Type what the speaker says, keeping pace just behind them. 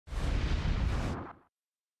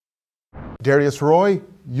Darius Roy,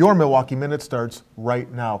 your Milwaukee Minute starts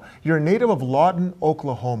right now. You're a native of Lawton,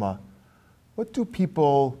 Oklahoma. What do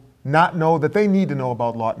people not know that they need to know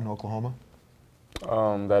about Lawton, Oklahoma?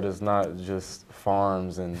 That is not just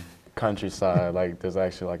farms and countryside. Like there's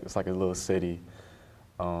actually it's like a little city.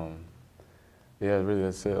 Yeah, really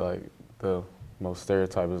that's it. Like the most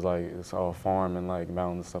stereotype is like it's all farm and like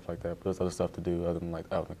mountains and stuff like that. But there's other stuff to do other than like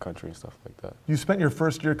out in the country and stuff like that. You spent your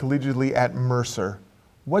first year collegiately at Mercer.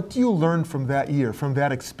 What do you learn from that year, from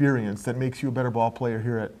that experience, that makes you a better ball player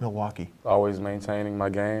here at Milwaukee? Always maintaining my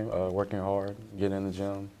game, working hard, getting in the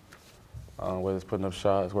gym, whether it's putting up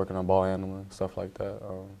shots, working on ball handling, stuff like that.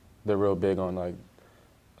 They're real big on like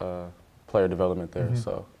player development there,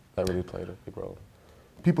 so that really played a big role.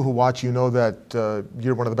 People who watch you know that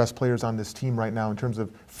you're one of the best players on this team right now in terms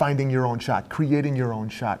of finding your own shot, creating your own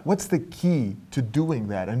shot. What's the key to doing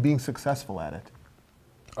that and being successful at it?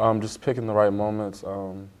 Just picking the right moments,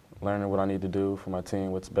 learning what I need to do for my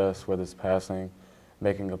team, what's best, whether it's passing,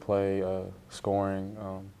 making a play, scoring,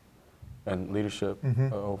 and leadership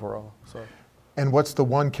overall. So. And what's the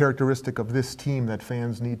one characteristic of this team that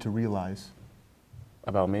fans need to realize?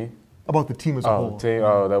 About me? About the team as a whole. Team,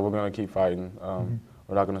 that we're going to keep fighting.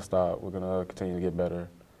 We're not going to stop. We're going to continue to get better.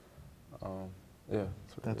 Yeah.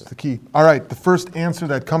 That's the key. All right, the first answer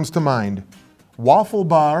that comes to mind, waffle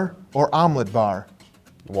bar or omelet bar?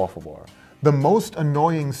 Waffle bar. The most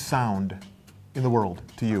annoying sound in the world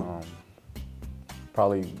to you?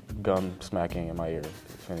 Probably gum smacking in my ear,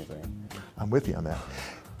 if anything. I'm with you on that.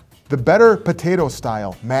 The better potato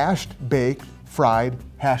style, mashed, baked, fried,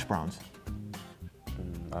 hash browns?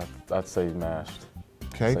 I'd say mashed.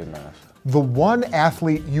 Okay. I'd say mashed. The one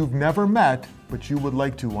athlete you've never met, but you would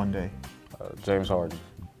like to one day? James Harden.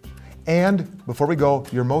 And before we go,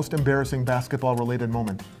 your most embarrassing basketball-related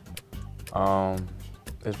moment?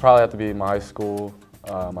 It'd probably have to be my high school,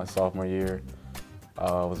 my sophomore year.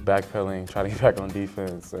 I was backpedaling, trying to get back on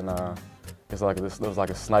defense, and there was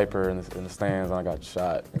like a sniper in the stands, and I got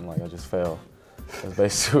shot, and like I just fell. That's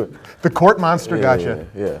basically it. The court monster got you.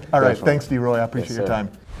 Yeah. All right, thanks, D. Roy. I appreciate your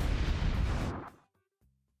time.